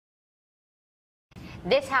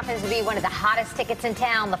This happens to be one of the hottest tickets in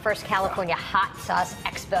town, the first California Hot Sauce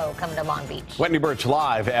Expo coming to Long Beach. Wendy Birch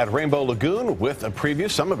live at Rainbow Lagoon with a preview.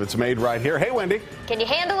 Some of it's made right here. Hey, Wendy. Can you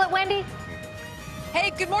handle it, Wendy? Hey,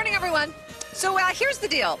 good morning, everyone. So here's the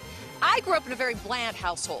deal. I grew up in a very bland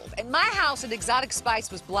household. In my house, an exotic spice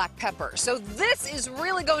was black pepper. So this is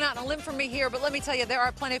really going out on a limb for me here, but let me tell you, there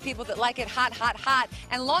are plenty of people that like it hot, hot, hot.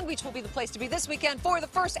 And Long Beach will be the place to be this weekend for the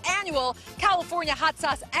first annual California Hot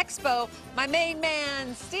Sauce Expo. My main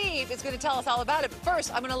man, Steve, is going to tell us all about it. But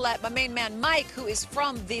first, I'm going to let my main man, Mike, who is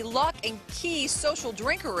from the Lock and Key Social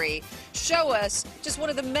Drinkery, show us just one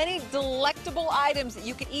of the many delectable items that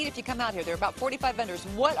you can eat if you come out here. There are about 45 vendors.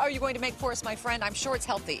 What are you going to make for us, my friend? I'm sure it's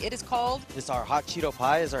healthy. It is called? It's our hot Cheeto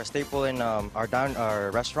pie. Is our staple in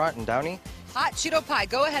our restaurant in Downey. Hot Cheeto pie.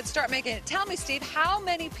 Go ahead, start making it. Tell me, Steve, how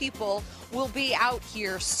many people will be out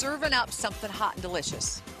here serving up something hot and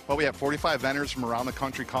delicious? Well, we have 45 vendors from around the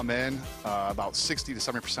country come in. About 60 to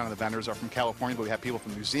 70% of the vendors are from California, but we have people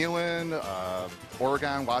from New Zealand,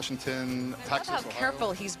 Oregon, Washington, Texas. I love how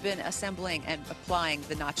careful he's been assembling and applying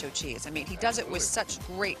the nacho cheese. I mean, he does it with such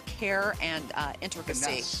great care and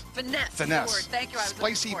intricacy. Finesse. Finesse. Word. Thank you. I was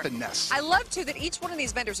Spicy finesse. I love, too, that each one of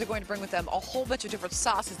these vendors are going to bring with them a whole bunch of different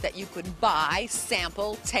sauces that you could buy,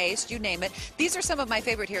 sample, taste, you name it. These are some of my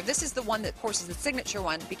favorite here. This is the one that, of course, is the signature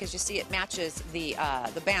one because you see it matches the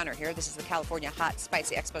banner here. This is the California Hot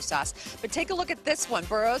Spicy Expo sauce. But take a look at this one,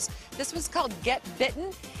 Burroughs. This one's called Get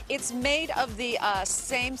Bitten. It's made of the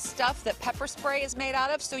same stuff that pepper spray is made out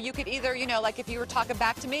of. So you could either, you know, like if you were talking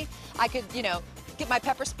back to me, I could, you know, get my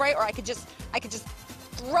pepper spray, or I could just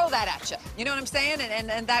throw that at you. You know what I'm saying?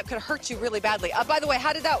 And that could hurt you really badly. By the way,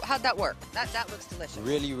 how'd that work? That looks delicious.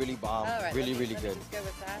 Really, really bomb. All right, really, let really me good. Just go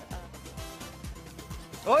with that.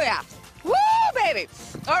 Oh yeah. Woo, baby!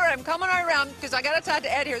 All right, I'm coming right around because I got to talk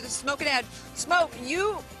to Ed here. This is Smoking Ed. Smoke,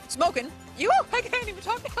 you smoking? You? I can't even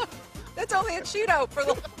talk now. That's only a Cheeto for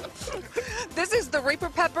the. This is the Reaper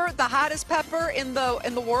pepper, the hottest pepper in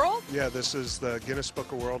the world. Yeah, this is the Guinness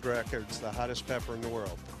Book of World Records, the hottest pepper in the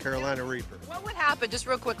world, Carolina Reaper. What would happen, just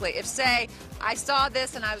real quickly, if, say, I saw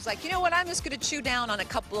this and I was like, you know what, I'm just going to chew down on a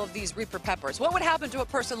couple of these Reaper peppers. What would happen to a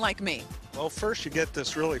person like me? Well, first you get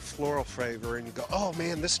this really floral flavor, and you go, oh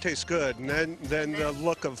man, this tastes good. And then the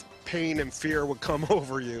look of pain and fear would come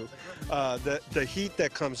over you. The heat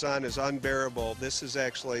that comes on is unbearable. This is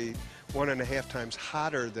actually 1.5 times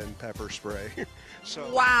hotter than pepper spray.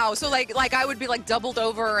 So wow, so like I would be like doubled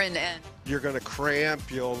over and you're gonna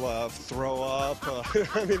cramp, you'll throw up.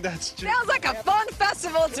 I mean, that's just sounds like a fun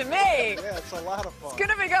festival to me. Yeah, it's a lot of fun. It's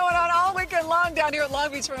gonna be going on all weekend long down here at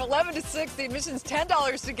Long Beach from 11 to 6. The admission's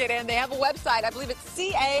 $10 to get in. They have a website. I believe it's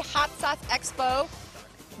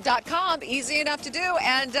CAHotSauceExpo.com. Easy enough to do,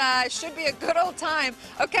 and should be a good old time.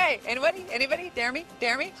 Okay, anybody? Dare me?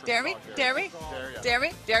 Dare me? Dare me? Dare me? Dare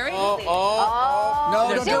me? Dare me? No,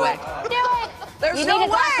 don't do it. Do it. There's no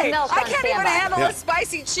way. I can't even handle Yeah. a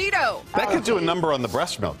spicy Cheeto. That could do a number on the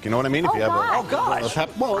breast milk. You know what I mean? If you have gosh.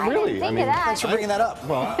 well, really. I didn't think of that. Thanks for bringing that up.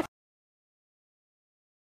 Well.